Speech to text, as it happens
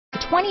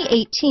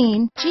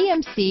2018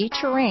 GMC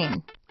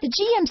Terrain. The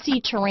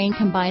GMC Terrain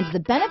combines the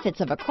benefits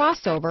of a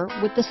crossover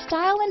with the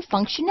style and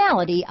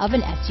functionality of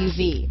an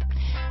SUV.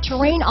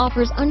 Terrain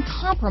offers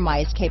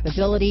uncompromised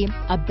capability,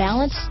 a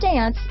balanced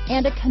stance,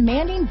 and a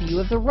commanding view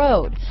of the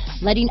road,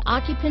 letting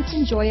occupants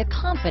enjoy a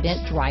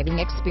confident driving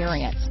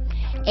experience.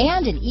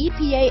 And an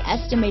EPA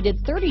estimated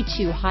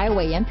 32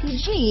 highway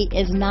MPG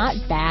is not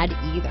bad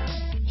either.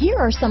 Here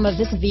are some of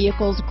this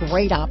vehicle's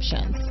great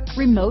options: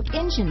 remote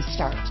engine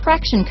start,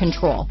 traction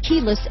control,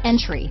 keyless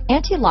entry,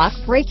 anti-lock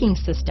braking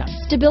system,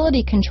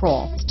 stability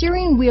control,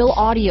 steering wheel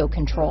audio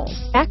controls,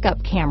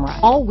 backup camera,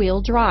 all-wheel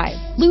drive,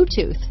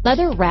 Bluetooth,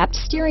 leather-wrapped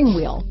steering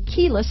wheel,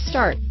 keyless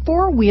start,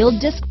 four-wheel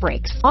disc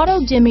brakes,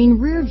 auto-dimming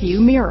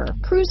rear-view mirror,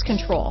 cruise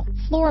control,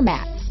 floor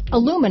mats,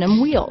 aluminum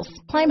wheels,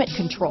 climate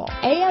control,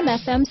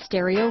 AM/FM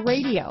stereo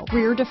radio,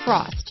 rear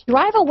defrost.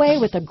 Drive away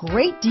with a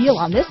great deal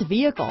on this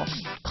vehicle.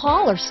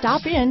 Call or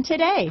stop in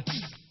today.